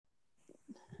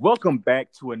Welcome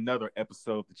back to another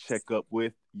episode of The Checkup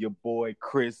with your boy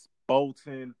Chris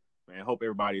Bolton. Man, hope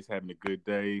everybody's having a good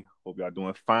day. Hope y'all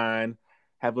doing fine.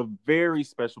 Have a very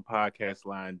special podcast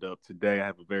lined up today. I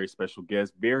have a very special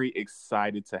guest. Very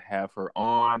excited to have her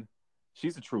on.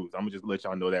 She's the truth. I'm gonna just let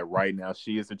y'all know that right now.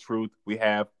 She is the truth. We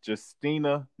have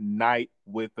Justina Knight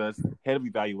with us, head of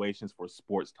evaluations for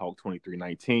Sports Talk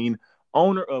 2319,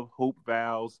 owner of Hoop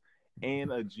Vows,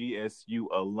 and a GSU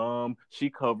alum.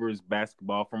 She covers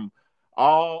basketball from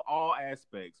all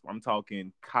aspects. I'm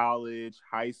talking college,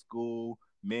 high school,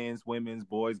 men's, women's,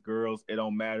 boys, girls. It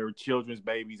don't matter. Children's,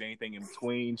 babies, anything in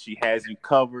between. She has you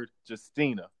covered.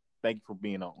 Justina, thank you for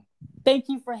being on. Thank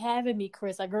you for having me,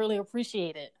 Chris. I greatly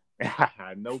appreciate it.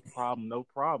 No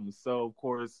problem. So, of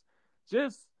course,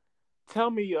 just tell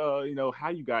me, how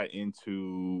you got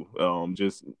into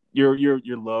just your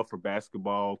love for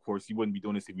basketball. Of course, you wouldn't be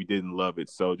doing this if you didn't love it.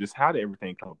 So, just how did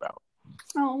everything come about?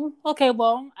 Oh, okay.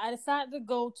 Well, I decided I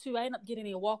ended up getting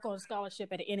a walk-on scholarship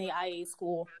at an NAIA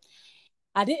school.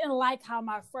 I didn't like how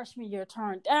my freshman year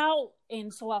turned out,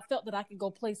 and so I felt that I could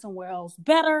go play somewhere else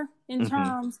better in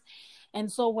terms. And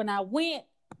so when I went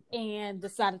and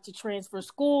decided to transfer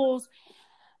schools,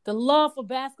 the love for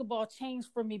basketball changed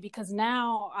for me because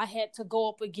now I had to go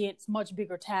up against much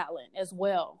bigger talent as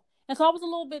well. And so I was a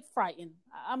little bit frightened,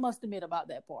 I must admit, about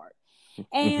that part.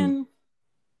 And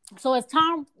so as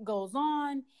time goes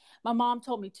on, my mom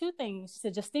told me two things. She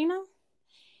said, Justina,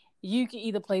 you can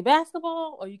either play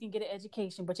basketball or you can get an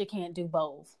education, but you can't do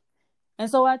both. And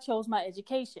so I chose my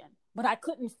education, but I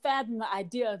couldn't fathom the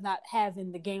idea of not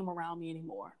having the game around me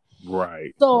anymore.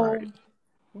 Right. So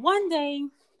one day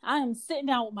I am sitting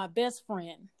down with my best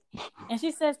friend and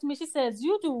she says to me,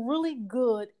 you do really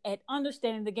good at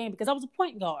understanding the game, because I was a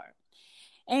point guard.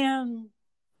 And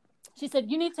she said,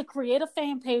 you need to create a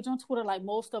fan page on Twitter like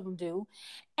most of them do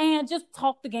and just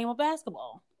talk the game of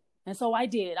basketball. And so I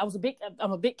did.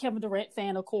 I'm a big Kevin Durant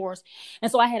fan, of course.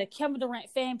 And so I had a Kevin Durant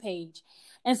fan page.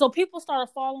 And so people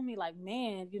started following me like,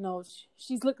 man,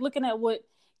 she's looking at what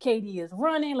KD is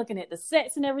running, looking at the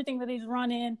sets and everything that he's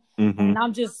running. And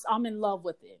I'm in love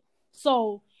with it.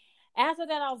 So after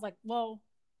that, I was like, well,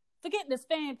 forget this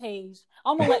fan page.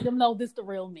 I'm going to let them know this the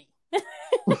real me.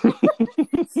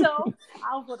 So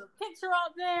I'll put a picture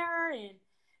up there, and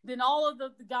then all of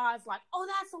the guys like, oh,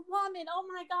 that's a woman. Oh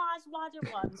my gosh, Roger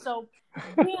one. So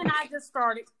then I just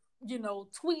started,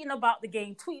 tweeting about the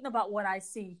game, tweeting about what I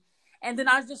see. And then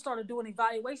I just started doing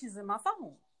evaluations in my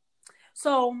phone.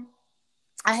 So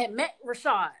I had met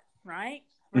Rashad, right?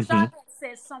 Rashad had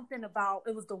said something about,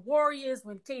 it was the Warriors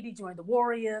when KD joined the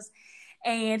Warriors.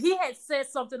 And he had said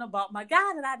something about my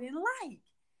guy that I didn't like.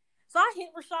 So I hit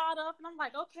Rashad up and I'm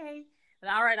like, okay.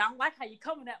 All right, I don't like how you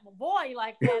coming at my boy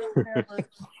like that or whatever.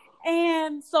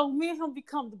 And so me and him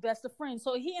become the best of friends.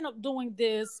 So he ended up doing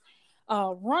this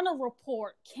runner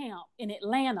report camp in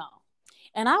Atlanta.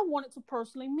 And I wanted to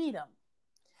personally meet him.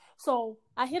 So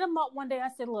I hit him up one day. I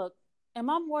said, look, am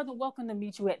I more than welcome to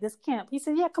meet you at this camp? He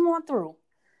said, yeah, come on through.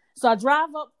 So I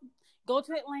drive up, go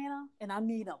to Atlanta, and I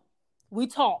meet him. We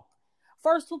talk.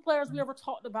 First two players we ever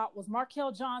talked about was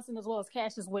Markel Johnson as well as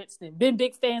Cassius Winston. Been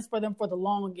big fans for them for the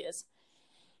longest.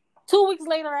 2 weeks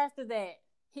later after that,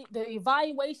 the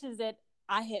evaluations that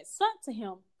I had sent to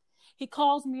him, he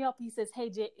calls me up. He says, hey,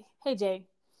 Jay.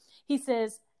 He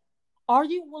says, are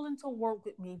you willing to work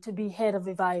with me to be head of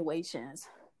evaluations?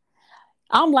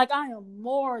 I'm like, I am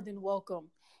more than welcome.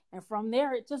 And from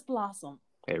there, it just blossomed.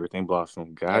 Everything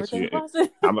blossomed. Got you.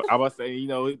 I'm about to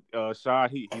say,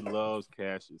 Shad, he loves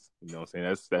Cassius. You know what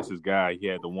I'm saying? That's his guy. He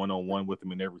had the one-on-one with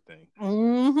him and everything.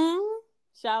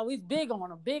 Shad, we's big on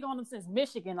him since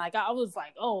Michigan. Like, I was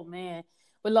like, oh, man,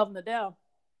 we love him to death.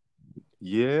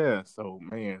 Yeah. So,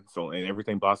 man, and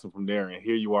everything blossomed from there. And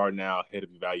here you are now, head of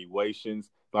evaluations.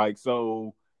 Like,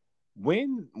 so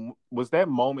when was that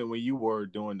moment when you were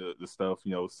doing the stuff,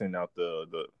 sending out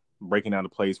the breaking down the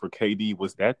plays for KD?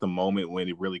 Was that the moment when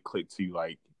it really clicked to you,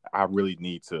 like, I really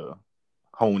need to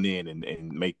hone in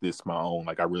and make this my own?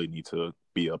 Like, I really need to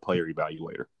be a player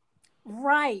evaluator.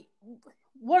 Right.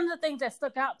 One of the things that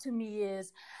stuck out to me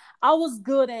is I was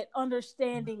good at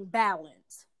understanding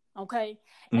balance. Okay.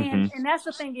 And that's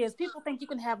the thing is, people think you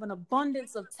can have an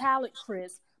abundance of talent,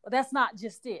 Chris, but that's not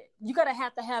just it. You got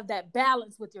to have that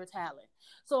balance with your talent.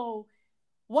 So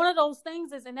one of those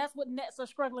things is, and that's what Nets are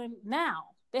struggling now.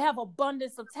 They have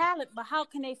abundance of talent, but how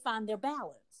can they find their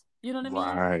balance? You know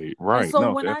what I mean? Right. And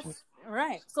so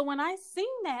definitely. So when I seen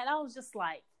that, I was just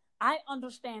like, I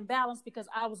understand balance because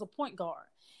I was a point guard.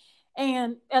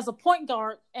 And as a point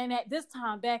guard, and at this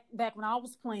time, back when I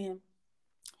was playing,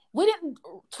 we didn't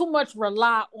too much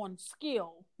rely on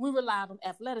skill. We relied on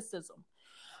athleticism.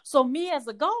 So me as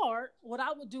a guard, what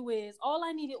I would do is all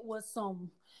I needed was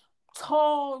some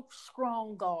tall,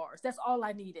 strong guards. That's all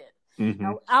I needed. Mm-hmm.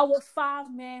 Now I was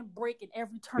 5-man break in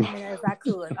every tournament as I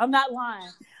could. I'm not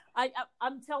lying.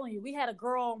 I'm telling you, we had a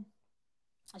girl.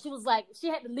 She was like, she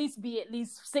had to at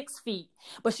least 6 feet,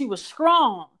 but she was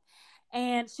strong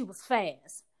and she was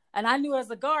fast. And I knew as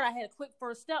a guard, I had a quick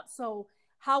first step. So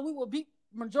how we would beat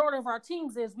majority of our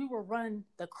teams is we would run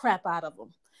the crap out of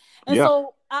them. And Yeah.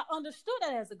 so I understood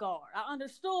that as a guard. I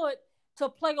understood to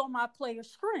play on my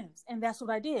players' strengths, and that's what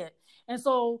I did. And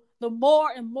so the more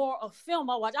and more of film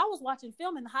I watched, I was watching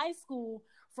film in high school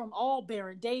from all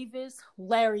Baron Davis,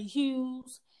 Larry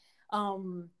Hughes,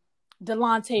 um,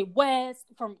 Delonte West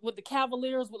from with the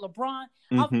Cavaliers with LeBron.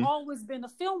 I've Mm-hmm. always been a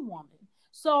film woman.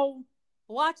 So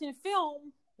watching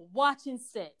film, watching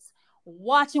sets,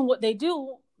 watching what they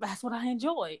do, that's what I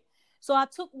enjoyed. So I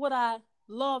took what I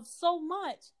loved so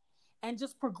much and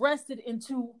just progressed it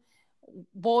into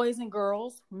boys and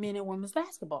girls, men and women's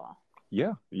basketball.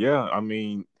 Yeah. Yeah. I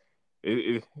mean,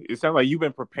 it sounds like you've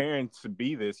been preparing to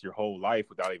be this your whole life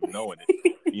without even knowing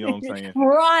it. You know what I'm saying?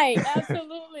 Right,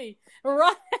 absolutely.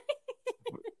 Right.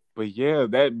 But yeah,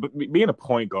 being a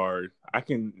point guard, I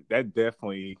can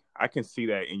see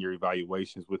that in your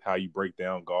evaluations with how you break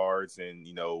down guards and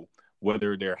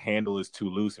whether their handle is too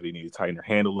loose, if they need to tighten their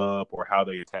handle up, or how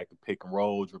they attack the pick and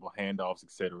roll, dribble handoffs,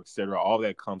 et cetera, et cetera. All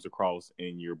that comes across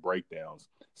in your breakdowns.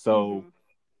 So, Mm-hmm.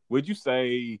 would you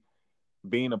say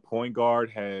being a point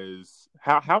guard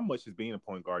how much is being a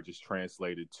point guard just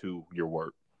translated to your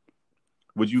work?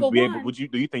 Would you For be able? one,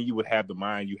 Do you think you would have the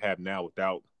mind you have now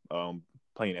without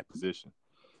playing that position?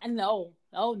 no,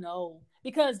 oh no,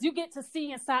 because you get to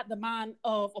see inside the mind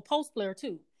of a post player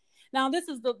too. Now this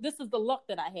is the luck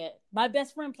that I had. My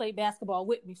best friend played basketball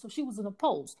with me, so she was in a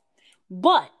post,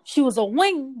 but she was a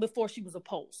wing before she was a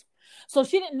post. So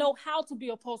she didn't know how to be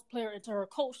a post player until her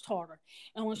coach taught her.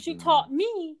 And when she Mm. taught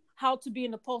me how to be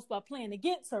in the post by playing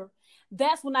against her,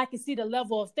 that's when I could see the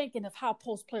level of thinking of how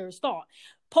post players thought.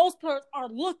 Post players are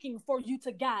looking for you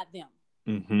to guide them.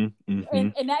 Mm-hmm. Mm-hmm.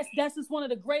 And that's just one of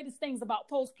the greatest things about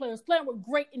post players playing with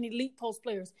great and elite post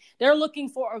players. They're looking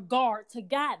for a guard to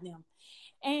guide them.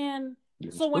 And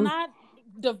This is so when true. I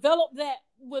developed that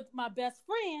with my best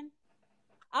friend,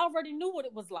 I already knew what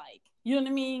it was like. You know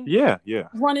what I mean? Yeah, yeah.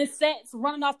 Running sets,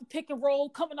 running off the pick and roll,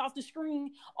 coming off the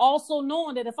screen, also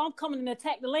knowing that if I'm coming and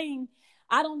attack the lane,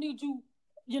 I don't need you,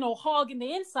 hogging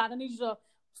the inside. I need you to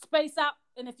space out.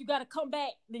 And if you got to come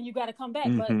back, then you got to come back.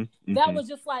 But Mm-hmm. that Mm-hmm. was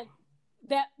just like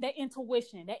that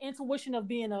intuition of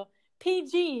being a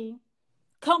PG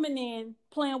coming in,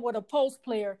 playing with a post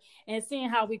player and seeing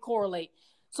how we correlate.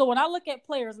 So when I look at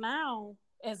players now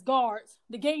as guards,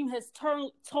 the game has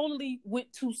totally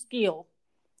went to skill.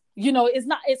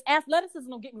 It's athleticism,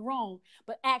 don't get me wrong,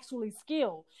 but actually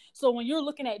skill. So when you're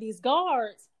looking at these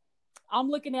guards, I'm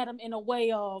looking at them in a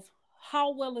way of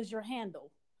how well is your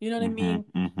handle? You know what I Mm-hmm. mean?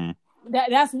 Mm-hmm.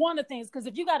 That's one of the things, because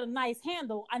if you got a nice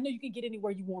handle, I know you can get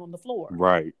anywhere you want on the floor.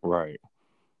 Right, right.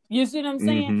 You see what I'm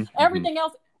saying? Mm-hmm. Mm-hmm. Everything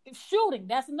else, shooting,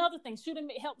 that's another thing. Shooting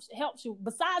helps you.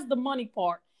 Besides the money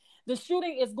part, the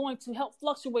shooting is going to help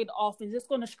fluctuate the offense. It's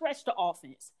going to stretch the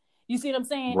offense. You see what I'm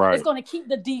saying? It's Right. going to keep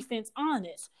the defense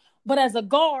honest. But as a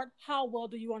guard, how well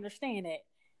do you understand that?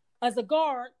 As a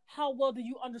guard, how well do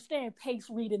you understand pace,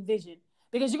 read, and vision?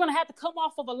 Because you're going to have to come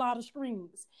off of a lot of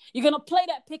screens. You're going to play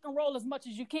that pick and roll as much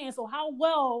as you can. So how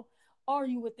well are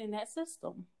you within that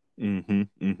system? Mm-hmm.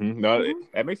 Mm-hmm. No, Mm-hmm.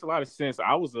 that makes a lot of sense.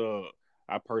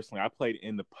 I played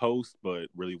in the post, but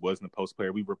really wasn't a post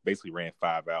player. We were basically ran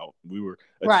 5 out. We were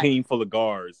a Right. team full of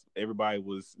guards. Nobody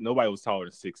was taller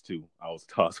than 6'2". I was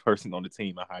the tallest person on the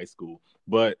team in high school.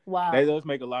 But that Wow. does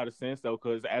make a lot of sense though,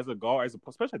 because as a guard,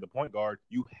 especially the point guard,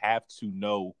 you have to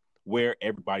know where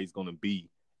everybody's going to be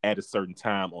at a certain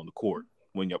time on the court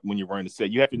when you're running the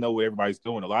set. You have to know what everybody's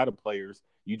doing. A lot of players,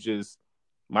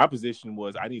 my position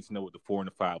was I need to know what the 4 and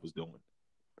the 5 was doing.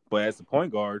 But as a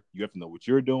point guard, you have to know what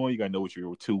you're doing. You got to know what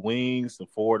your 2 wings, the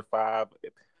 4 to 5,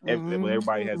 what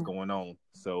everybody has Mm-hmm. going on.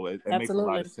 So it makes a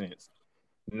lot Absolutely. of sense.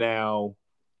 Now,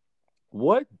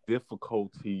 what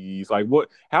difficulties,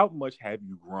 how much have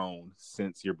you grown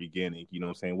since your beginning? You know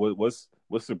what I'm saying?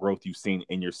 What's the growth you've seen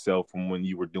in yourself from when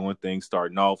you were doing things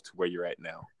starting off to where you're at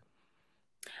now?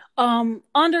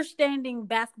 Understanding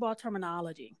basketball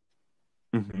terminology.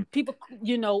 Mm-hmm. People,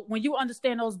 when you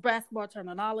understand those basketball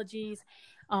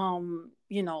um,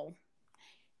 you know,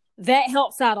 that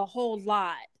helps out a whole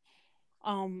lot.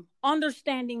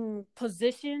 Understanding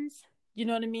positions, You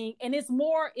know what I mean? And it's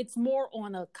more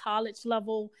on a college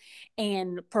level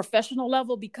and professional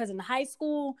level, because in high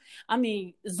school, I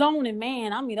mean, zone and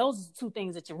man, I mean, those are two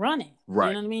things that you're running. You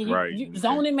Right, know what I mean? right. You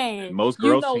zone and man, Most you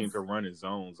girls know, teams are running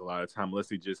zones a lot of time, unless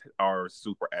they just are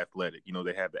super athletic.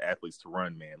 They have the athletes to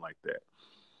run man like that.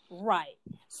 right.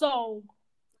 So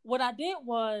what I did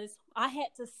was I had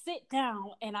to sit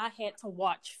down and I had to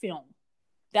watch film.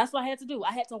 That's what I had to do.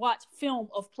 I had to watch film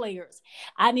of players.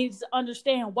 I needed to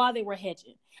understand why they were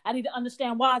hedging. I need to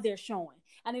understand why they're showing.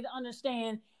 I need to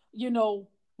understand, well,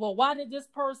 why did this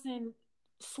person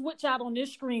switch out on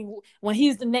this screen when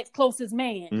he's the next closest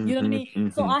man? You know what I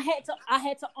mean? So I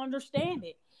had to understand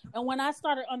it. And when I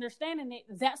started understanding it,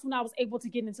 that's when I was able to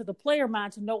get into the player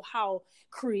mind to know how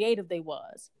creative they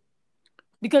was.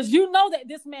 Because you know that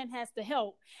this man has to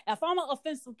help. If I'm an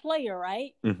offensive player,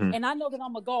 right, and I know that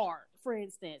I'm a guard, for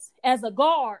instance, as a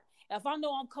guard, if I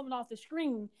know I'm coming off the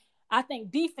screen, I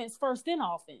think defense first, then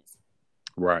offense.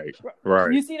 Right.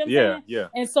 You see what I'm saying? Yeah.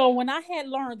 And so when I had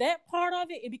learned that part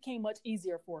of it, it became much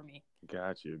easier for me.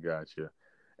 Gotcha.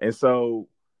 And so,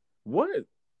 what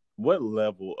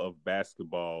level of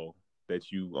basketball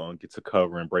that you get to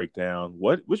cover and break down?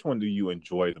 Which one do you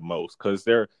enjoy the most? Because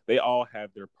they all have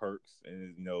their perks,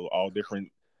 and all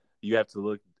different. You have to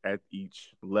look at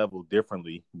each level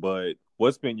differently. But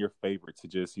what's been your favorite to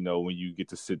just when you get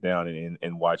to sit down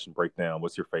and watch and break down?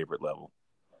 What's your favorite level?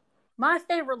 My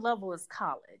favorite level is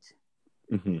college.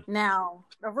 Now,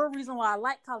 the real reason why I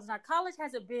like college, now college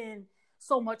hasn't been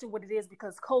so much of what it is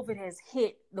because COVID has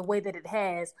hit the way that it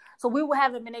has. So we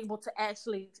haven't been able to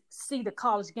actually see the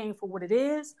college game for what it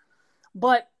is.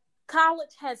 But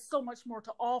college has so much more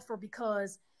to offer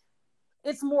because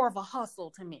it's more of a hustle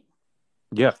to me.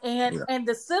 Yeah. And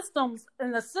the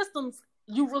systems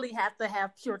you really have to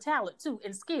have pure talent too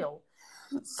and skill.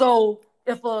 So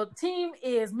if a team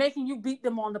is making you beat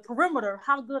them on the perimeter,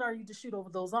 how good are you to shoot over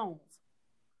those zones?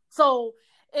 So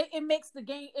it makes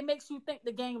you think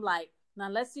the game like, now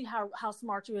let's see how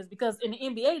smart you is, because in the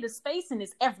NBA, the spacing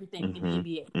is everything in the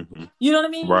NBA. You know what I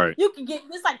mean? Right. You can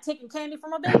it's like taking candy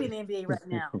from a baby in the NBA right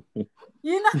now.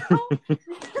 You know?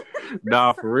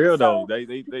 Nah, for real though.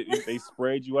 They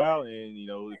spread you out, and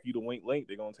if you the weak link,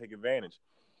 they're gonna take advantage.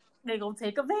 They're gonna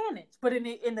take advantage. But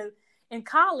in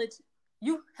college,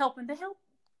 you helping to help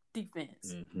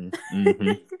defense.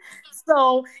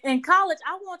 So in college,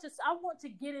 I want to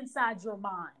get inside your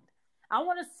mind. I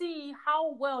want to see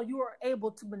how well you are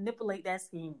able to manipulate that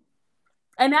scheme.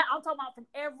 And that, I'm talking about from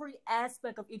every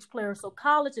aspect of each player. So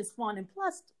college is fun. And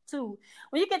plus, too,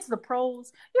 when you get to the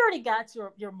pros, you already got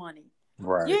your money.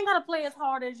 Right. You ain't got to play as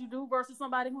hard as you do versus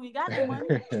somebody who ain't got the money.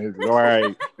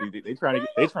 Right. They trying to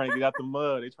get out the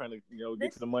mud. They trying to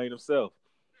get to the money themselves.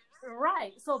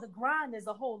 Right. So the grind is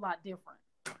a whole lot different.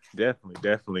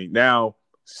 Definitely. Now,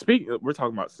 since we're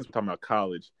talking about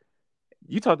college,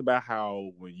 you talked about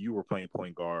how when you were playing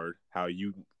point guard, how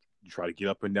you try to get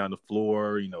up and down the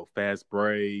floor, fast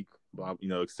break, blah,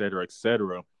 et cetera, et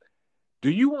cetera.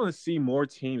 Do you want to see more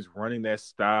teams running that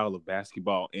style of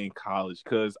basketball in college?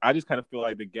 Because I just kind of feel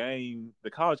like the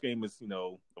college game is,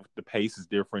 the pace is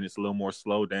different. It's a little more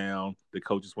slow down. The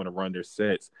coaches want to run their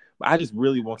sets. But I just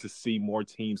really want to see more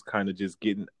teams kind of just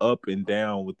getting up and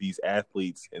down with these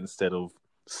athletes instead of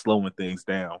slowing things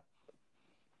down.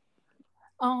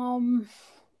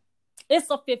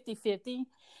 It's a 50-50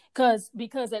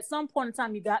 because at some point in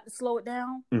time you got to slow it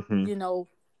down,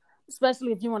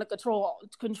 especially if you want to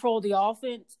control the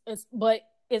offense. But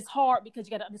it's hard because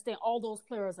you got to understand all those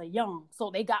players are young,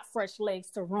 so they got fresh legs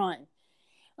to run.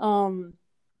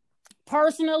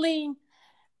 Personally,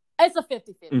 it's a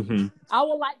 50-50. I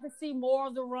would like to see more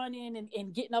of the running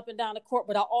and getting up and down the court,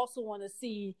 but I also want to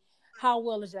see how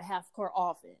well is your half court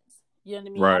offense. You know what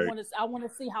I mean? Right. I want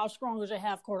to see how strong is your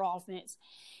half court offense,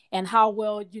 and how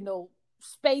well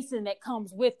spacing that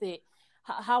comes with it.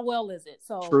 How well is it?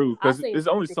 So true, because there's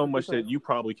only so much that you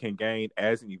probably can gain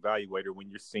as an evaluator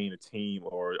when you're seeing a team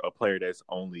or a player that's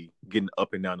only getting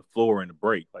up and down the floor in the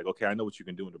break. Like, okay, I know what you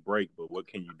can do in the break, but what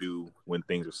can you do when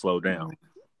things are slowed down?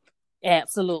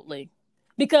 Absolutely.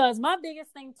 Because my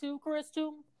biggest thing too, Chris,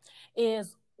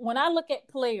 is when I look at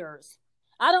players,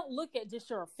 I don't look at just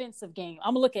your offensive game.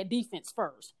 I'm going to look at defense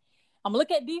first.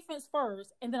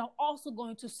 And then I'm also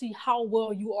going to see how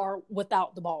well you are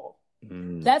without the ball.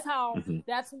 That's how.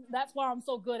 That's why I'm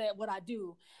so good at what I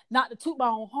do. Not to toot my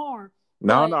own horn.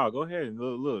 No, go ahead.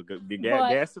 Look,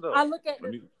 gas it up. I look at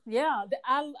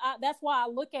that's why I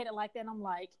look at it like that. And I'm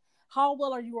like, how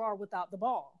well you are without the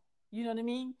ball? You know what I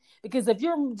mean? Because if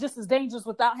you're just as dangerous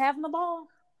without having the ball,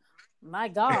 my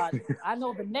God, I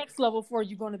know the next level for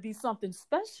you going to be something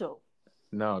special.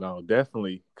 No,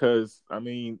 definitely. Because I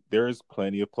mean, there's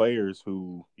plenty of players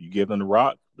who you give them the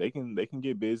rock, they can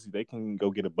get busy, they can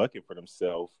go get a bucket for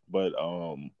themselves. But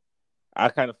I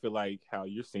kind of feel like how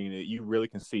you're seeing it, you really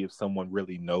can see if someone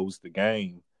really knows the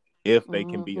game, if they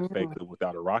can be Mm-hmm. effective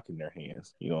without a rock in their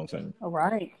hands. You know what I'm saying? All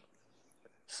right.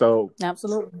 So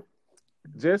Absolutely.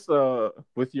 just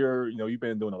with your, you've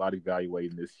been doing a lot of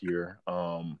evaluating this year.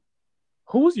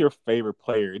 Who's your favorite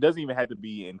player? It doesn't even have to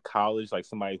be in college, like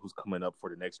somebody who's coming up for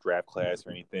the next draft class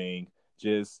or anything.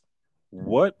 Just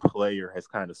what player has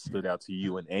kind of stood out to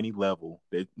you in any level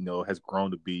that has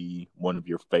grown to be one of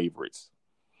your favorites?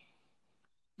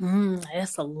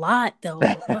 It's a lot though.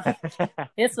 Ugh,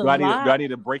 it's a Do I lot. need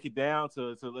to break it down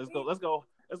to let's go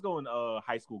in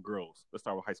high school girls. Let's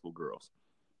start with high school girls.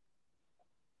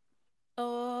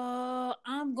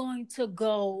 I'm going to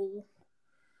go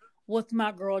with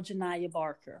my girl Janiyah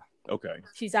Barker. Okay.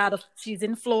 She's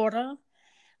in Florida.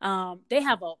 They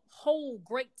have a whole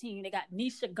great team. They got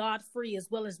Nisha Godfrey as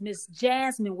well as Miss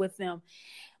Jasmine with them.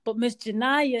 But Miss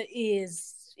Janiyah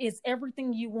is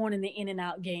everything you want in the in and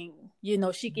out game.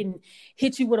 She can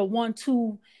hit you with a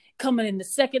 1-2 coming in the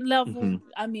second level. Mm-hmm.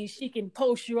 I mean, she can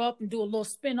post you up and do a little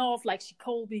spin off like she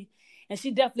Kobe. And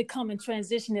she definitely come in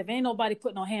transition. If ain't nobody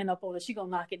putting her hand up on her, she gonna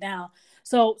knock it down.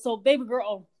 So baby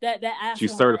girl, that I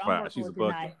She's want her. I'm certified. working She's a with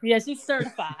bucket. Janiyah. Yeah, she's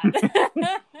certified.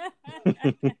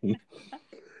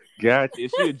 Gotcha.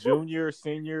 Is she a junior,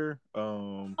 senior?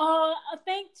 I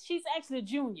think she's actually a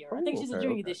junior. I think Oh, she's a okay,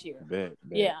 junior okay. this year. Bet.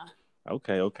 Yeah.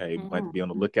 Okay. Might Mm-hmm. be on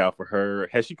the lookout for her.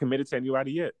 Has she committed to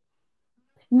anybody yet?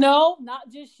 No, not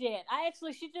just yet.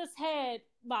 She just had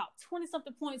about 20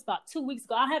 something points about 2 weeks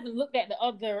ago. I haven't looked at the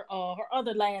other her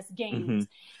other last Mm-hmm. games,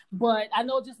 but I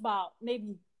know just about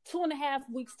maybe 2.5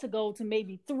 weeks to go to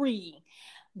maybe 3.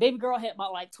 Baby girl had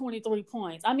about like 23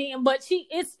 points. I mean, but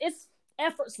it's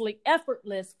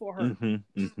effortless for her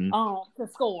Mm-hmm. Mm-hmm. to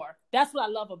score. That's what I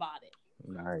love about it.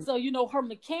 Nice. So her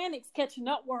mechanics catching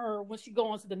up with her when she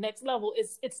goes to the next level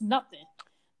it's nothing.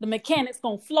 The mechanics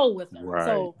gonna flow with her. Right.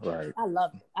 So Right. I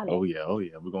love it. Oh yeah. Oh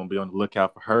yeah. We're gonna be on the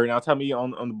lookout for her. Now, tell me on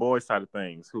the boys' side of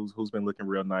things, who's been looking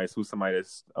real nice? Who's somebody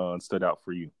that's stood out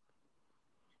for you?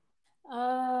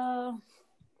 Uh,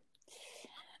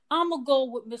 I'm gonna go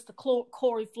with Mr.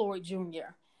 Corey Floyd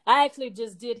Jr. I actually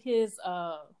just did his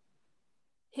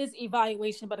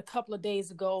evaluation about a couple of days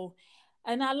ago,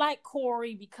 and I like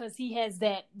Corey because he has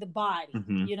the body.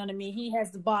 Mm-hmm. You know what I mean? He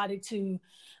has the body to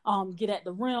get at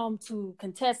the rim, to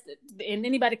contest it, and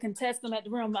anybody contest him at the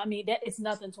rim. I mean, that is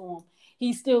nothing to him.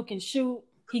 He still can shoot.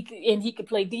 He can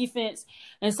play defense,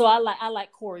 and so I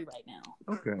like Corey right now.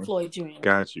 Okay. Floyd Jr.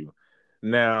 Got you.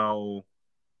 Now,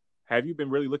 have you been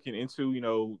really looking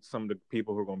into, some of the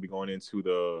people who are going to be going into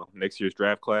the next year's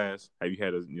draft class? Have you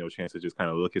had a chance to just kind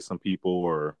of look at some people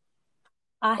or?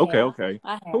 I Okay.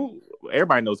 have. Who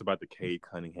everybody knows about the Cade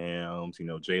Cunninghams,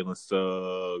 Jalen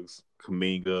Suggs,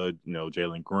 Kaminga,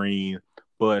 Jalen Green,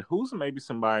 but who's maybe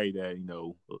somebody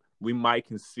that we might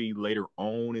can see later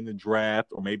on in the draft,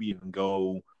 or maybe even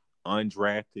go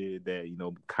undrafted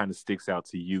that kind of sticks out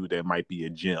to you that might be a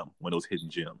gem, one of those hidden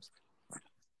gems.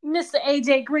 Mr.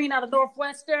 AJ Green out of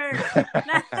Northwestern.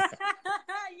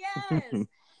 Yes.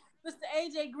 Mr.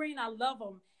 AJ Green, I love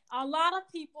him. A lot of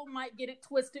people might get it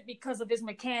twisted because of his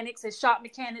mechanics, his shot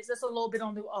mechanics. That's a little bit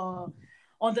on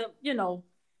the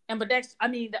ambidextrous. I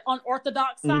mean, the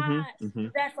unorthodox side. Mm-hmm.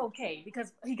 That's okay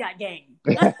because he got game.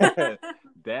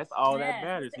 That's all that Yes,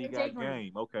 matters. Mr. He AJ got Green.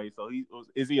 game. Okay, so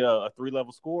is he a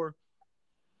 3-level scorer?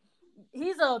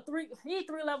 He's a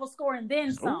 3-level scorer and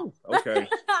then some. Ooh, okay.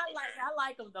 I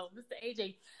like him though, Mr.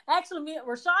 AJ. Actually,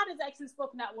 Rashad has actually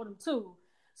spoken out with him too.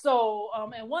 So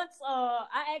and once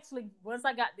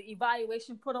I got the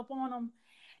evaluation put up on him,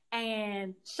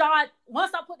 and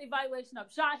once I put the evaluation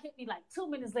up, Shad hit me like 2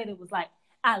 minutes later. Was like,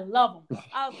 I love him.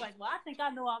 I was like, well, I think I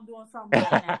know I'm doing something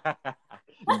right now.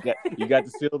 you got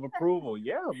the seal of approval,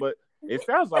 yeah. But it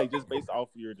sounds like, just based off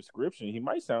your description, he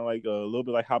might sound like a little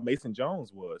bit like how Mason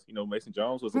Jones was. Mason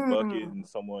Jones was a bucket and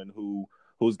someone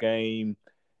whose game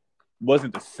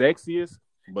wasn't the sexiest,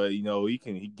 but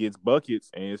he gets buckets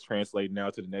and it's translating now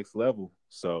to the next level.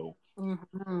 So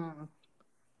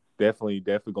definitely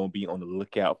gonna be on the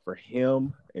lookout for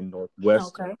him in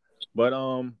Northwestern. Okay. But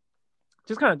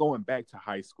just kind of going back to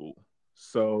high school.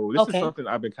 So this is something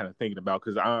I've been kind of thinking about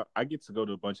because I get to go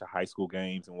to a bunch of high school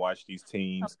games and watch these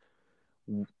teams.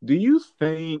 Do you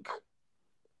think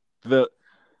the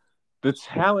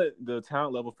talent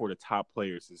level for the top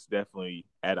players is definitely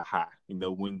at a high?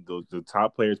 When the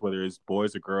top players, whether it's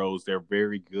boys or girls, they're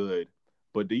very good.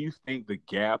 But do you think the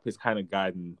gap has kind of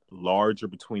gotten larger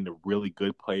between the really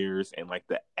good players and like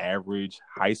the average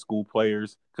high school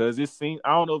players? Because it seems,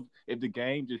 I don't know if the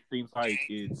game just seems like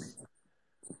it's,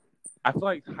 I feel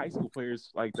like high school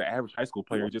players, like the average high school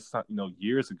player, just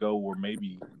years ago were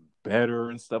maybe better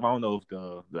and stuff. I don't know if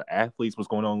the athletes, what's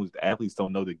going on with the athletes,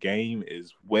 don't know the game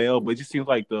as well, but it just seems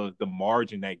like the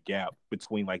margin, that gap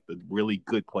between like the really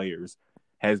good players,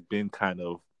 has been kind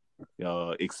of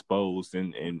exposed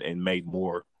and made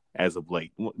more as of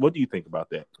late. What do you think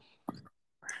about that?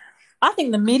 I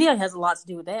think the media has a lot to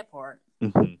do with that part.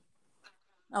 Mm-hmm.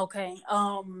 Okay.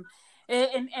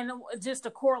 And just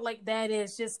to correlate that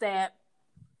is just that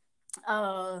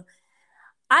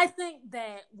I think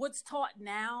that what's taught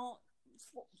now,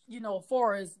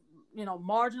 for as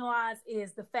marginalized,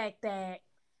 is the fact that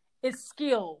it's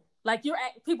skill. Like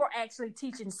people are actually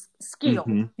teaching skill.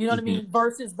 Mm-hmm. You know what I mean?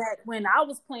 Versus back when I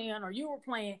was playing or you were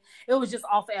playing, it was just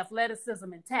off of athleticism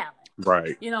and talent.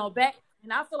 Right. Back,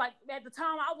 and I feel like at the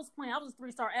time I was playing, I was a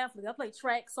 3-star athlete. I played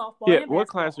track, softball, yeah. and What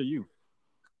basketball. class are you?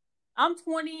 I'm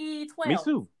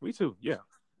 2012. Me too. Yeah.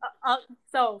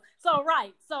 So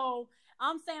right. So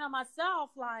I'm saying to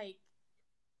myself, like,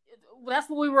 that's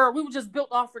what we were. We were just built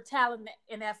off for talent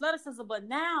and athleticism, but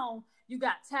now you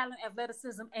got talent,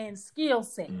 athleticism, and skill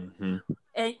set. Mm-hmm.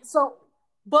 And so,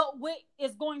 but what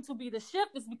is going to be the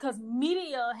shift is because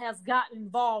media has gotten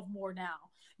involved more now.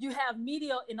 You have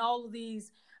media in all of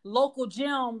these local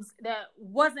gyms that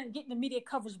wasn't getting the media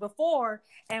coverage before,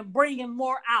 and bringing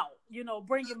more out,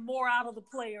 bringing more out of the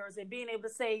players and being able to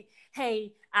say,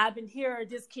 hey, I've been here,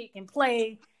 this kid can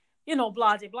play,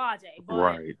 blase. But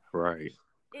right.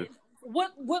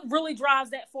 What really drives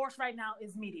that force right now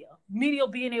is media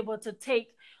being able to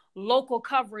take local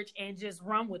coverage and just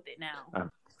run with it now.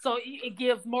 So it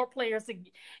gives more players to,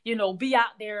 be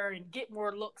out there and get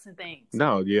more looks and things.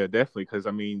 No, yeah, definitely. Because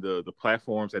I mean, the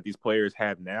platforms that these players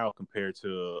have now compared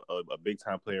to a big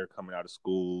time player coming out of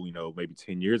school, maybe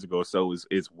 10 years ago, so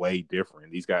it's way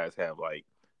different. These guys have like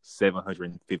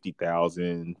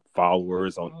 750,000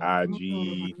 followers on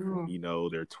IG.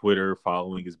 Their Twitter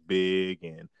following is big,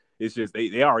 and it's just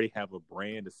they already have a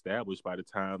brand established by the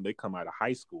time they come out of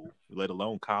high school, let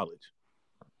alone college.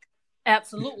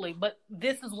 Absolutely, but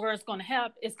this is where it's going to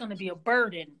have. It's going to be a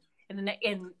burden, and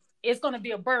it's going to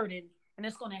be a burden, and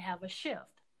it's going to have a shift.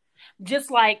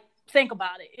 Just like, think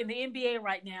about it in the NBA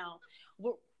right now.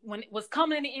 When what's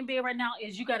coming in the NBA right now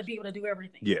is you got to be able to do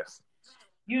everything. Yes.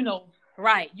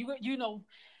 Right?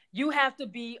 You have to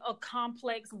be a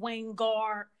complex wing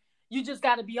guard. You just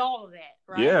got to be all of that,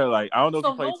 right? Yeah, like I don't know if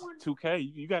you play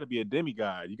 2K, you got to be a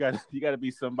demigod. You got to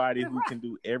be somebody who can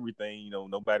do everything,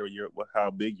 no matter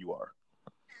how big you are.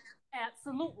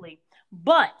 Absolutely.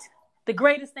 But the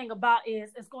greatest thing about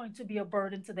it's going to be a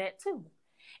burden to that too.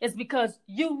 It's because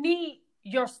you need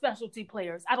your specialty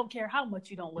players. I don't care how much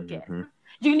you don't look at.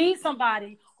 You need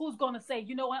somebody who's going to say,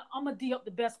 you know what, I'm going to D up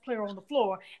the best player on the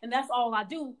floor, and that's all I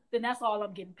do, then that's all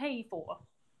I'm getting paid for.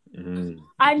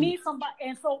 I need somebody,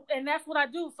 and that's what I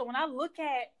do. So when I'm looking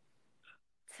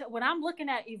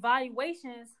at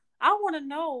evaluations, I want to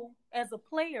know as a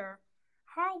player,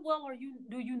 how well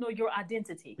do you know your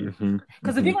identity?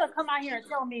 Because if you're going to come out here and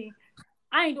tell me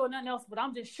I ain't doing nothing else, but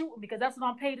I'm just shooting because that's what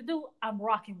I'm paid to do, I'm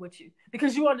rocking with you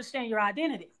because you understand your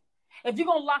identity. If you're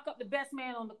going to lock up the best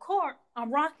man on the court, I'm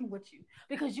rocking with you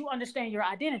because you understand your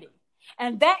identity.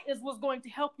 And that is what's going to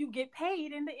help you get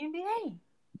paid in the NBA.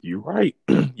 You're right.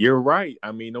 You're right.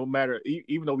 I mean, no matter,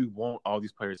 even though we want all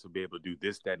these players to be able to do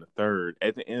this, that, and the third,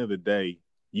 at the end of the day,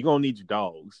 you're going to need your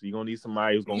dogs. You're going to need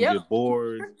somebody who's going to get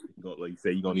boards. Like you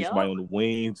say, you're going to need somebody on the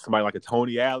wing, somebody like a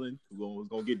Tony Allen who's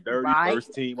going to get dirty. Right.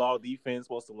 First team all defense,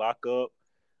 wants to lock up.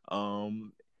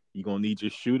 You're going to need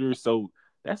your shooters. So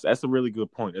that's a really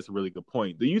good point. That's a really good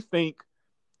point. Do you think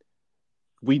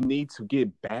we need to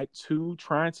get back to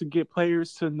trying to get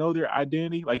players to know their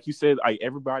identity? Like you said, like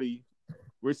everybody...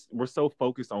 We're so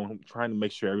focused on trying to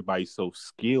make sure everybody's so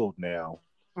skilled now,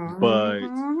 but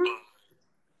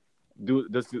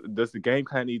does the game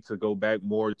kind of need to go back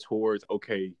more towards,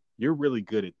 okay, you're really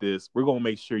good at this. We're gonna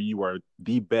make sure you are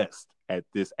the best at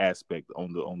this aspect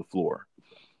on the floor.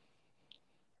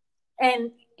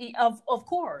 And of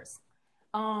course,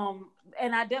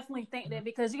 and I definitely think that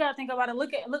because you got to think about it. Look,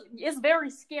 it's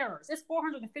very scarce. It's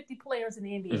 450 players in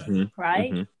the NBA,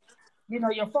 right?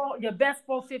 Your best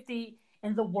 450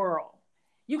 in the world.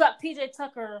 You got PJ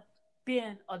Tucker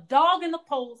being a dog in the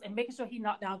post and making sure he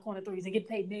knocked down corner threes and get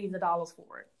paid millions of dollars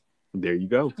for it. There you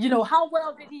go. How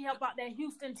well did he help out that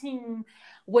Houston team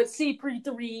with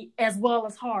CP3 as well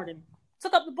as Harden?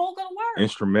 took up the bulk of the work.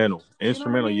 Instrumental. You know what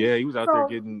I mean? Yeah, he was out there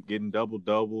So getting double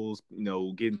doubles,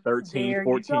 getting 13, there you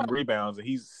go. 14 rebounds, and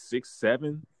he's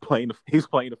 6'7", he's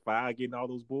playing the five, getting all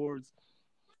those boards.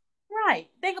 Right.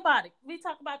 Think about it. We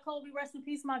talk about Kobe, rest in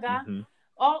peace, my guy. Mm-hmm.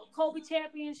 All Kobe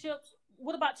championships.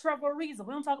 What about Trevor Ariza?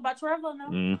 We don't talk about Trevor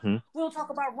enough. Mm-hmm. We don't talk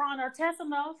about Ron Artest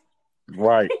enough.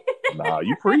 Right. Nah,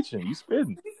 you preaching, you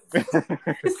spitting. So we got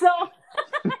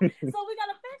to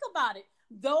think about it.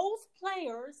 Those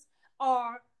players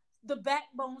are the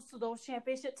backbones to those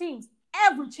championship teams.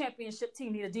 Every championship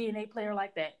team need a DNA player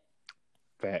like that.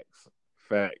 Facts.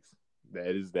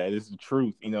 That is the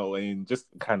truth, and just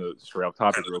kind of straight off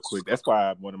topic real quick. That's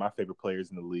why one of my favorite players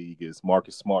in the league is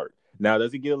Marcus Smart. Now,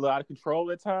 does he get a lot of control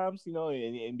at times,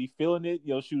 and be feeling it,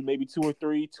 shoot maybe 2 or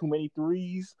 3, too many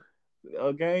threes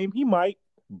a game? He might,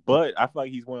 but I feel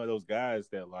like he's one of those guys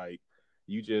that like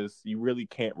you really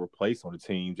can't replace on the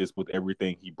team just with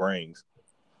everything he brings.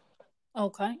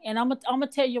 Okay, and I'm gonna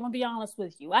tell you, I'm gonna be honest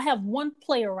with you. I have one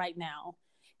player right now,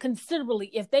 considerably,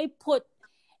 if they put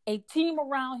a team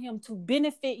around him to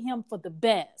benefit him for the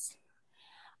best,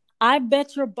 I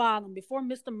bet your bottom before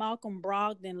Mr. Malcolm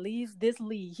Brogdon leaves this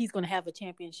league, he's going to have a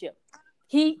championship.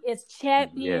 He is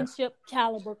championship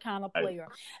caliber kind of player.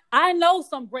 I know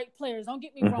some great players. Don't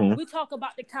get me wrong. We talk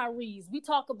about the Kyries. We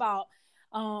talk about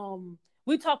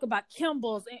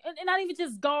Kimball's, and not even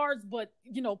just guards, but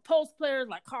post players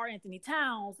like Karl Anthony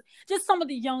Towns. Just some of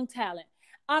the young talent.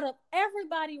 Out of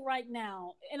everybody right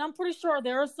now, and I'm pretty sure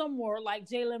there are some more like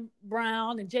Jaylen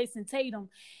Brown and Jason Tatum,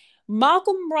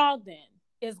 Malcolm Brogdon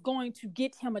is going to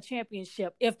get him a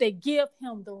championship if they give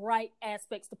him the right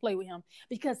aspects to play with him,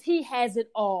 because he has it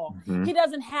all. Mm-hmm. He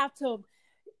doesn't have to.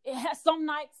 Some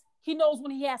nights he knows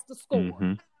when he has to score.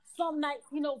 Mm-hmm. Some nights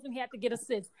he knows when he has to get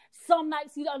assists. Some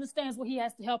nights he understands when he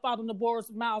has to help out on the boards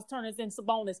with Miles Turner and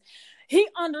Sabonis. He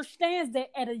understands that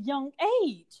at a young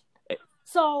age.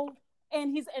 So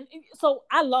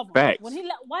I love him. Facts. Why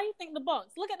do you think the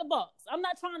Bucks? Look at the Bucks. I'm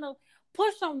not trying to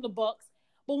push on the Bucks,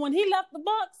 but when he left the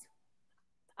Bucks,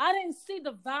 I didn't see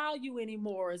the value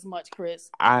anymore as much, Chris.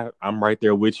 I'm right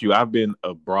there with you. I've been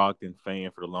a Brogdon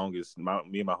fan for the longest. Me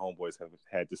and my homeboys have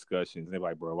had discussions. They're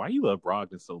like, bro, why you love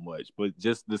Brogdon so much? But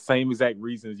just the same exact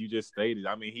reasons you just stated.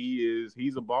 I mean,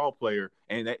 he's a ball player,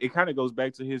 and it kind of goes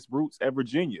back to his roots at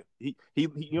Virginia. He you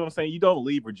know what I'm saying? You don't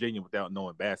leave Virginia without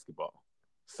knowing basketball.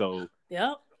 So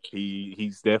yep.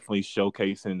 He's definitely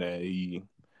showcasing that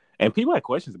and people had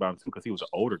questions about him too because he was an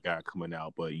older guy coming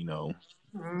out, but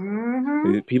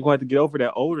mm-hmm. people had to get over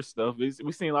that older stuff.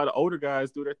 We've seen a lot of older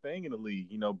guys do their thing in the league.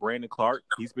 Brandon Clark,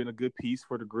 he's been a good piece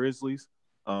for the Grizzlies.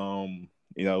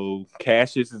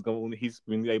 Cassius he's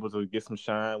been able to get some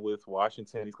shine with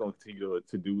Washington. He's going to continue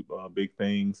to do big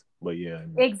things. But yeah,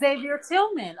 Xavier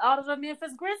Tillman out of the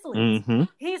Memphis Grizzlies. Mm-hmm.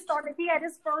 He had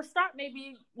his first start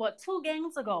maybe 2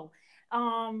 games ago.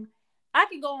 I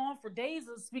could go on for days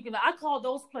of speaking. I call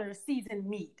those players seasoned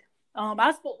meat.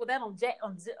 I spoke with that on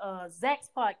Zach's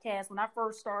podcast when I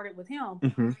first started with him,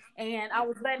 mm-hmm. and I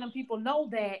was letting people know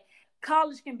that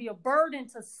college can be a burden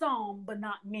to some, but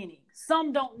not many.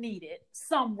 Some don't need it.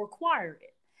 Some require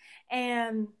it.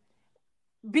 And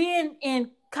being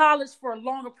in college for a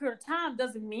longer period of time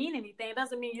doesn't mean anything. It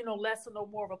doesn't mean less or no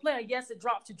more of a player. Yes, it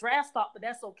drops your draft stock, but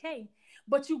that's okay.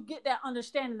 But you get that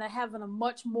understanding of having a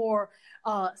much more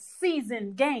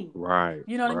seasoned game. Right.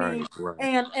 You know what I mean? Right.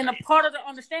 And a part of the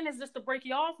understanding is just to break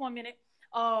you off 1 minute.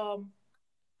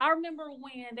 I remember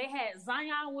when they had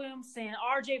Zion Williamson,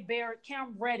 RJ Barrett,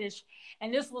 Cam Reddish,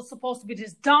 and this was supposed to be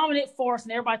this dominant force,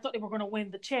 and everybody thought they were going to win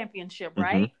the championship,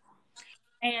 right?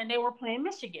 Mm-hmm. And they were playing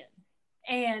Michigan.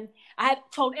 And I had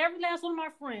told every last one of my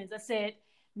friends, I said,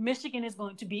 Michigan is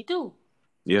going to beat Duke.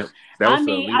 Yeah. That was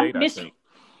Elite Eight, I think.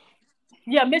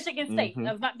 Yeah, Michigan State. Mm-hmm.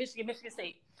 That was not Michigan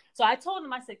State. So I told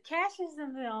them, I said, Cassius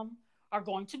and them are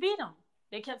going to beat them.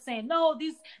 They kept saying, no,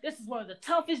 this is one of the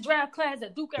toughest draft classes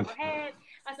that Duke ever had.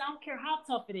 I said, I don't care how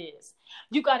tough it is.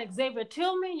 You got Xavier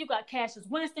Tillman, you got Cassius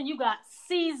Winston, you got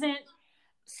seasoned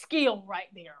skill right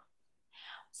there.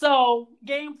 So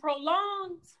game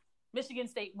prolonged, Michigan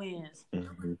State wins.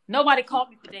 Mm-hmm. Nobody caught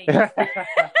me today.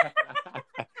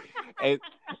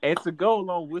 and to go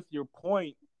along with your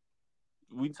point,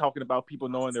 we talking about people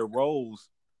knowing their roles.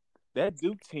 That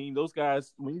Duke team, those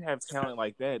guys, when you have talent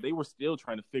like that, they were still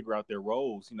trying to figure out their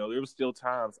roles. There were still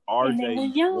times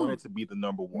RJ wanted to be the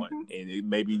number one, mm-hmm. and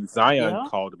maybe Zion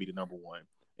called to be the number one.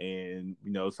 And,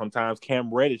 sometimes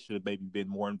Cam Reddish should have maybe been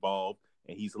more involved,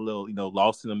 and he's a little,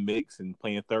 lost in the mix and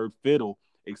playing third fiddle,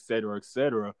 et cetera, et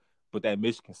cetera. But that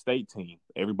Michigan State team,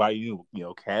 everybody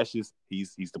knew, Cassius,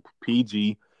 he's the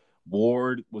PG.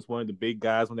 Ward was one of the big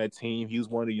guys on that team. He was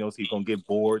one of the, so he's going to get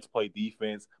boards, play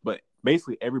defense. But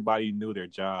basically everybody knew their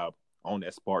job on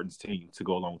that Spartans team, to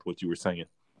go along with what you were saying.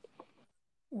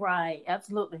 Right,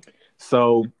 absolutely.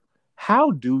 So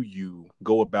how do you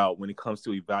go about when it comes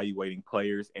to evaluating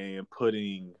players and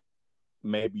putting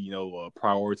maybe, a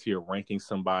priority or ranking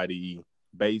somebody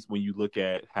based when you look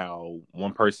at how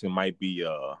one person might be,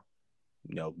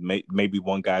 maybe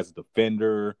one guy's a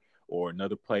defender or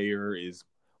another player is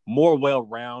more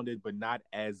well-rounded but not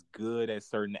as good at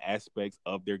certain aspects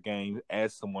of their game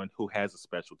as someone who has a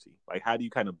specialty? Like, how do you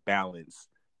kind of balance,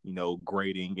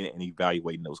 grading and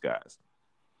evaluating those guys?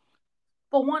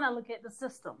 For one, I look at the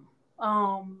system.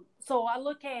 So I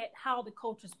look at how the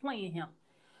coach is playing him.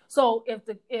 So if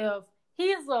he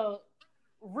is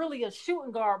really a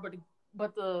shooting guard,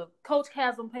 but the coach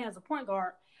has him playing as a point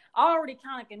guard, I already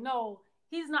kind of can know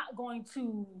he's not going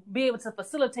to be able to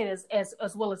facilitate as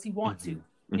well as he wants to.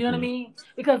 You know what I mean?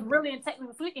 Because really, in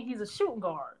technical speaking, he's a shooting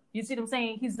guard. You see what I'm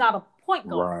saying? He's not a point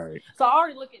guard. Right. So I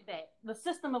already look at that. The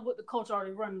system of what the coach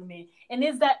already running them in. And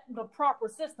is that the proper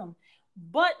system?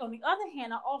 But on the other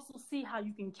hand, I also see how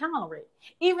you can counter it.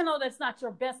 Even though that's not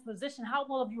your best position, how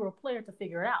well have you a player to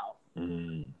figure it out?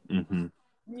 Mm-hmm.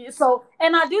 So,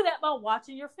 and I do that by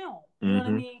watching your film. You know what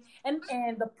I mean? And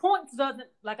the points doesn't,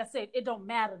 like I said, it don't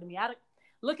matter to me.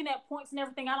 Looking at points and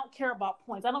everything, I don't care about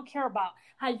points. I don't care about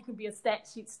how you can be a stat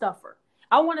sheet stuffer.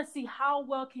 I want to see how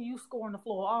well can you score on the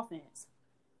floor of offense.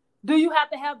 Do you have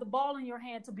to have the ball in your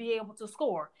hand to be able to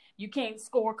score? You can't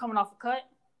score coming off a cut,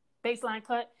 baseline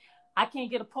cut. I can't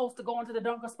get a post to go into the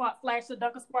dunker spot, flash the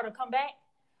dunker spot, and come back.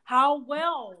 How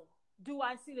well do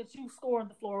I see that you score on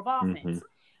the floor of offense?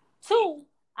 2,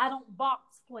 I don't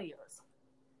box players.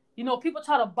 People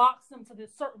try to box them to this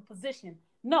certain position.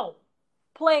 No,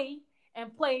 play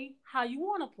how you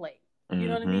want to play. You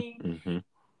know what I mean?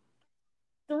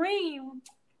 3,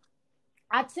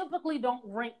 I typically don't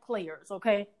rank players,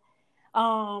 okay?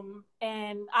 And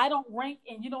I don't rank,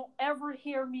 and you don't ever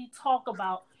hear me talk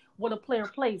about what a player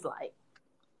plays like.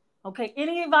 Okay,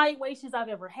 any evaluations I've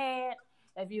ever had,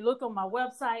 if you look on my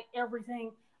website,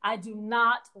 everything, I do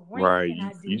not rank. Right,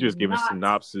 and you just give a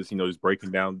synopsis, just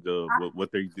breaking down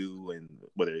what they do and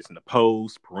whether it's in the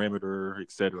post, perimeter,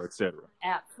 et cetera, et cetera.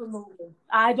 Absolutely,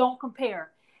 I don't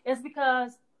compare. It's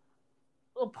because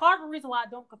part of the reason why I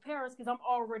don't compare is because I'm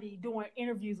already doing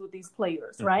interviews with these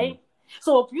players, right?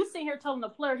 So if you sit here telling the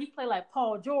player he play like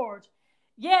Paul George,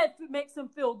 yeah, it makes him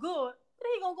feel good. But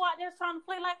he gonna go out there trying to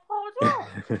play like Paul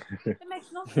George. It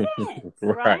makes no sense,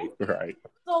 right? Right.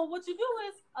 So what you do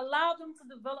is allow them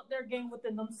to develop their game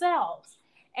within themselves,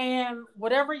 and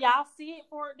whatever y'all see it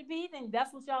for it to be, then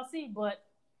that's what y'all see. But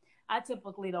I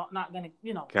typically not gonna,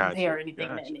 compare anything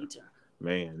of that nature.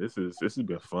 Man, this has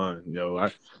been fun.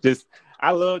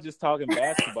 I love just talking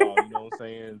basketball. You know what I'm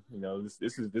saying?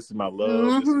 This is my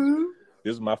love.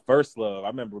 This is my first love. I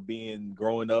remember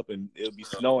growing up and it would be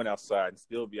snowing outside and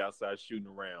still be outside shooting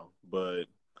around. But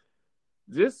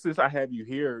just since I have you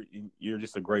here, you're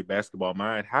just a great basketball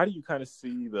mind. How do you kind of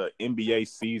see the NBA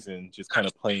season just kind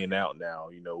of playing out now,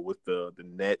 with the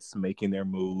Nets making their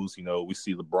moves? We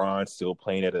see LeBron still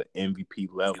playing at an MVP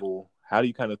level. How do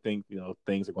you kind of think,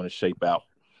 things are going to shape out?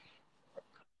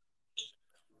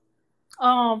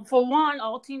 For one,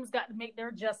 all teams got to make their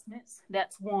adjustments.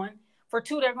 That's one. For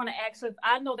 2, they're going to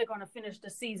I know they're going to finish the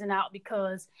season out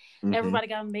because everybody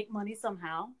got to make money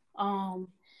somehow.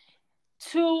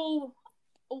 2,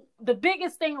 the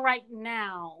biggest thing right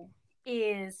now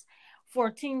is for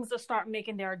teams to start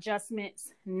making their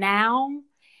adjustments now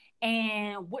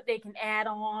and what they can add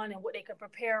on and what they can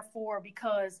prepare for,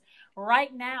 because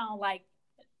right now, like,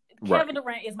 Kevin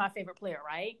Durant is my favorite player,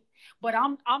 right? But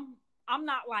I'm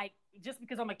not like, just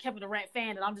because I'm a Kevin Durant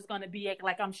fan that I'm just going to be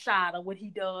like I'm shy of what he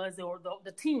does or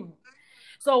the team.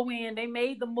 So when they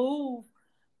made the move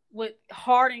with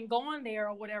Harden going there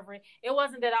or whatever, it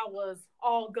wasn't that I was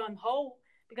all gun-ho,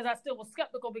 because I still was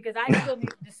skeptical, because I still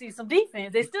needed to see some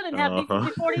defense. They still didn't have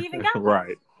defense before they even got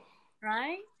right.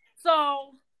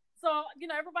 So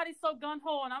everybody's so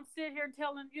gun-ho, and I'm sitting here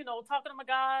telling, talking to my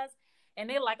guys, and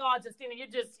they're like, "Oh, Justina,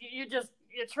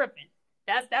 you're tripping.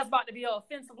 That's about to be an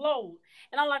offensive load."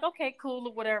 And I'm like, okay, cool,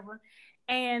 or whatever.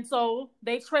 And so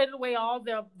they traded away all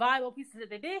their viable pieces that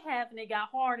they did have, and they got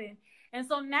Harden. And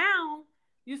so now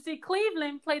you see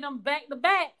Cleveland play them back to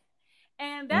back.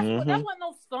 And that wasn't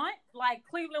no stunt. Like,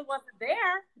 Cleveland wasn't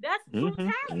there. That's true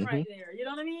talent right there. You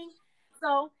know what I mean?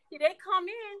 So they come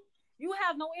in, you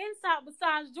have no insight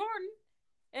besides Jordan,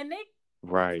 and they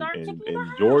Right, Start and kicking you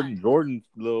and behind. Jordan,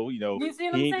 little, You see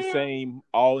what I'm he ain't the saying? same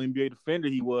All NBA defender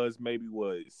he was maybe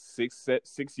what 6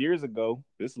 years ago.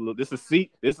 This a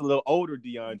little older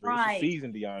DeAndre. This is Right.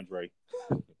 seasoned DeAndre.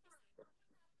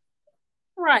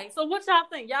 Right. So what y'all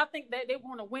think? Y'all think that they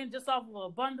want to win just off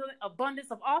of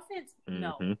abundance of offense?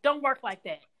 No. Hmm. Don't work like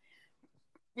that.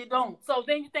 You don't. So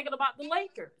then you're thinking about the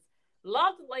Lakers.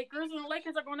 Love the Lakers, and the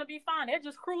Lakers are going to be fine. They're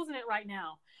just cruising it right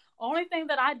now. Only thing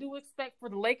that I do expect for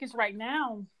the Lakers right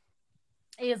now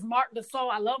is Marc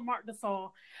Gasol. I love Marc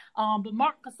Gasol, but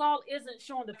Marc Gasol isn't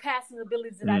showing the passing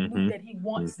abilities that I knew Hmm. that he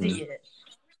once Hmm. did.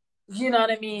 You know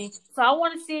what I mean? So I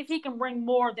want to see if he can bring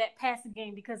more of that passing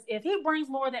game, because if he brings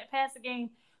more of that passing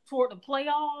game toward the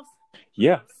playoffs,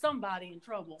 Yeah, somebody in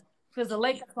trouble. Because the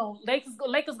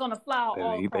Lakers gonna fly all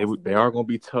they, they across the they are board. going to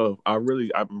be tough.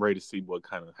 I'm ready to see what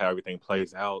kind of how everything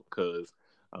plays out because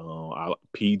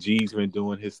PG's been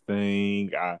doing his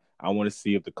thing. I want to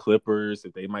see if the Clippers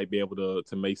if they might be able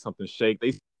to make something shake.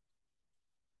 They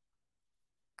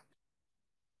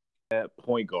that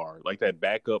point guard, like that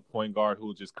backup point guard who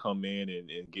will just come in and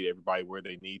get everybody where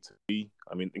they need to be.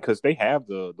 I mean, because they have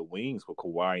the wings for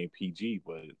Kawhi and PG,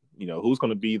 but who's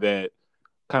going to be that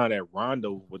kind of that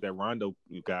Rondo, what that Rondo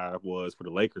guy was for the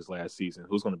Lakers last season?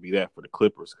 Who's going to be that for the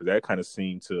Clippers? Because that kind of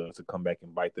seemed to come back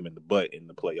and bite them in the butt in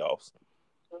the playoffs.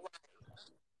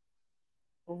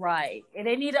 Right, and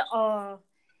they need a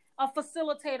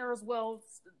facilitator as well.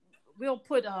 We'll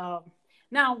put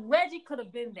now Reggie could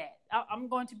have been that. I'm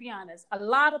going to be honest. A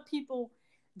lot of people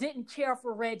didn't care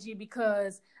for Reggie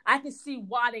because I can see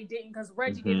why they didn't, because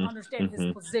Reggie didn't Hmm. understand his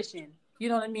Hmm. position. You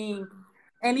know what I mean?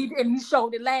 And he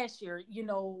showed it last year.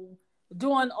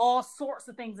 Doing all sorts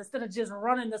of things instead of just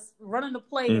running the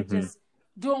play and Hmm. just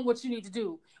doing what you need to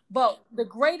do. But the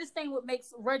greatest thing what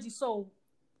makes Reggie so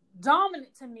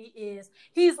dominant to me is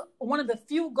he's one of the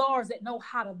few guards that know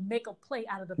how to make a play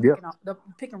out of Yeah. the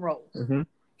pick and roll. Hmm.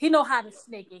 He know how to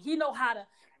snake it. He knows how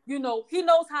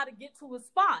to get to his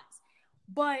spots.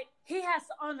 But he has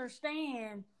to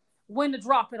understand when to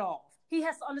drop it off. He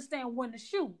has to understand when to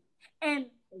shoot and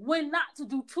when not to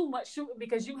do too much shooting,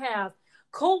 because you have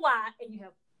Kawhi and you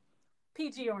have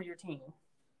PG on your team.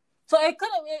 So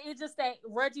it's just that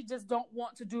Reggie just don't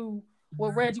want to do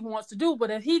what Reggie wants to do. But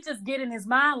if he just get in his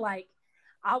mind like,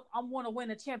 I want to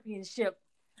win a championship,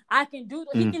 I can do.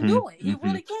 He can Hmm. do it. He Hmm.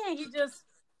 really can. He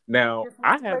Now just wants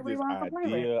I to play have where he this wants to play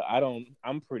with. idea.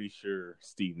 I'm pretty sure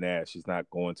Steve Nash is not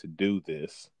going to do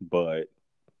this, but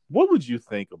what would you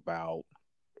think about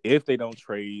if they don't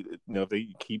trade, if they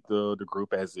keep the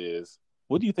group as is,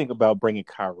 what do you think about bringing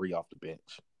Kyrie off the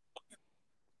bench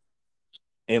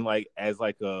and like as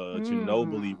like a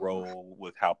Ginobili Mm. role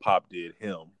with how Pop did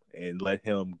him and let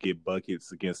him get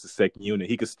buckets against the second unit?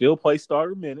 He could still play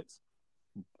starter minutes,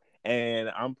 and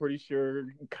I'm pretty sure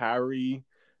Kyrie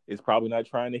is probably not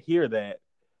trying to hear that.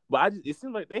 But it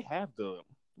seems like they have the.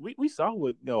 We saw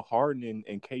what Harden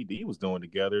and KD was doing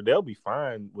together. They'll be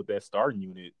fine with that starting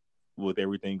unit with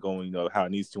everything going how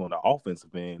it needs to on the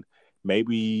offensive end.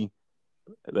 Maybe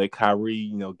let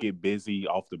Kyrie get busy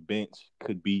off the bench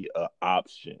could be an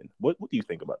option. What do you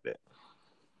think about that?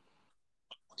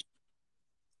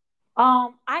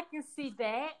 I can see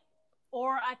that,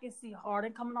 or I can see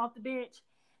Harden coming off the bench.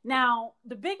 Now,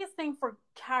 the biggest thing for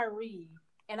Kyrie,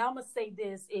 and I'm gonna say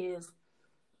this is,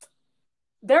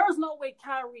 there is no way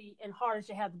Kyrie and Harden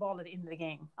should have the ball at the end of the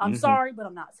game. I'm Mm-hmm. sorry, but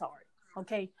I'm not sorry.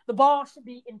 Okay, the ball should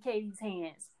be in KD's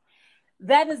hands.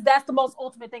 That's the most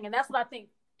ultimate thing, and that's what I think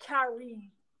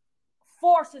Kyrie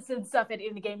forces himself at the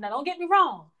end of the game. Now, don't get me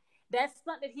wrong. That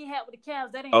stunt that he had with the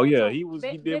Cavs, that ain't Oh no yeah, joke. he did what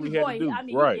Baby he had to boy, do. I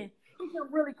mean, Right. he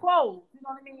can really close. You know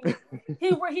what I mean?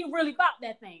 He really bought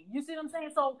that thing. You see what I'm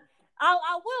saying? So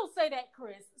I will say that,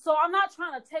 Chris. So I'm not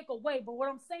trying to take away, but what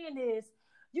I'm saying is,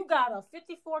 you got a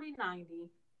 50, 40, 90,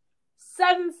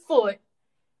 7 foot,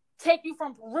 take you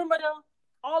from perimeter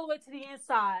all the way to the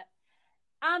inside.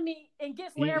 I mean, and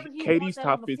gets wherever he KD's wants at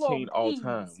on top the floor 15 with all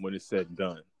time ease. when it's said and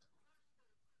done.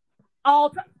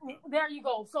 All there you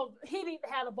go. So he need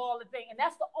to have the ball and thing, and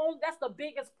that's the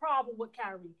biggest problem with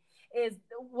Kyrie, is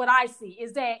what I see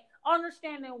is that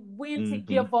understanding when to Mm-hmm.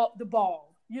 give up the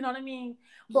ball. You know what I mean?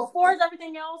 But as far as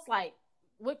everything else, like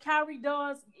what Kyrie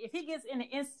does, if he gets in the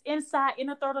inside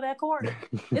inner third of that court,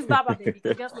 it's bye bye baby.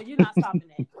 Because guess what? You're not stopping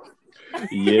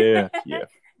Yeah, that. yeah.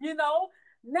 You know.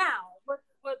 Now,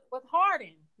 with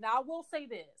Harden, now I will say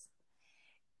this: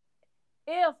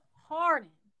 if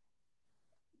Harden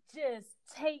just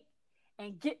take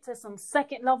and get to some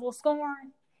second level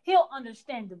scoring, he'll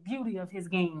understand the beauty of his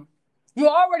game. You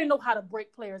already know how to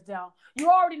break players down. You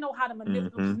already know how to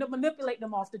manipulate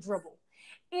them off the dribble.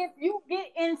 If you get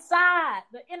inside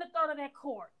the inner third of that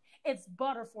court it's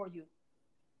butter for you.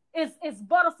 It's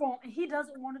butter for him, and he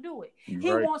doesn't want to do it.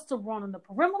 He wants to run on the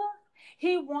perimeter.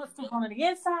 He wants to run on the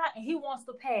inside, and he wants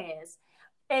to pass.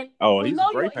 And he's a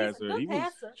great passer. He's a good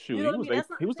passer. You know what I mean?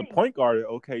 He was the point guard at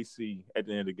OKC at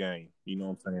the end of the game. You know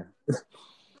what I'm saying?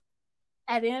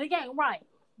 At the end of the game, right.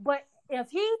 But if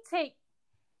he take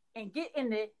and get in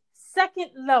the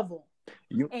second level,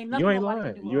 you ain't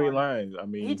lying. You ain't lying. I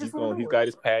mean, he's got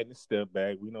his pad and his step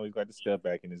back. We know he's got the step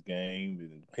back in his game.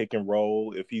 And pick and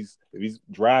roll. If he's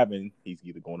driving, he's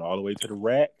either going all the way to the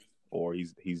rack or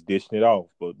he's dishing it off.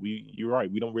 But you're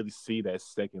right. We don't really see that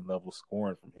second level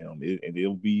scoring from him.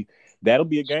 That'll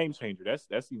be a game changer. That's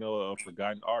a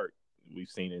forgotten art we've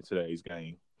seen in today's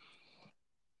game.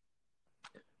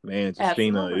 Man,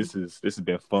 Justina, this has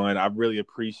been fun. I really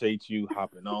appreciate you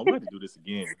hopping on. We're going to do this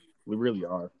again. We really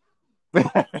are.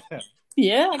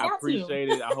 Yeah, I appreciate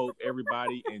it. I hope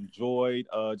everybody enjoyed.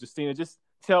 Justina, just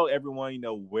tell everyone,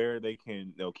 where they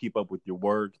can keep up with your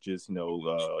work, just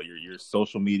your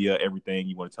social media, everything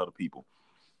you want to tell the people.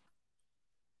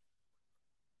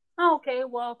 Okay,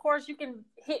 well, of course, you can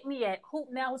hit me at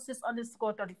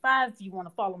hoopanalysis_35 if you want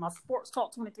to follow my Sports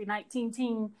Talk 2319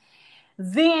 team.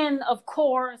 Then, of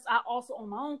course, I also own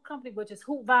my own company, which is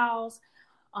Hoop Vows.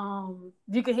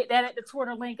 You can hit that at the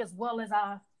Twitter link, as well as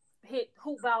I hit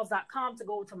hoopvows.com to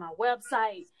go to my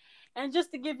website. And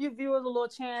just to give you viewers a little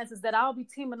chance is that I'll be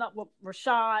teaming up with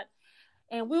Rashad,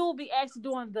 and we will be actually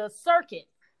doing the circuit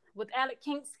with Alec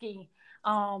Kinksky,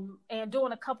 and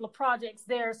doing a couple of projects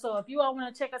there. So if you all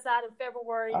want to check us out in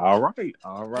February. All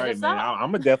right, man.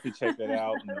 I'm going to definitely check that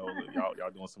out.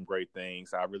 Y'all doing some great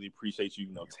things. I really appreciate you,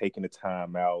 taking the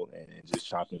time out and just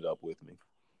chopping it up with me.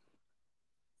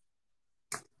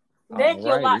 Thank you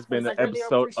a lot. It's been an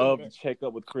episode of Check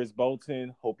Up with Chris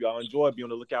Bolton. Hope y'all enjoy. Be on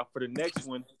the lookout for the next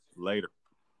one. Later.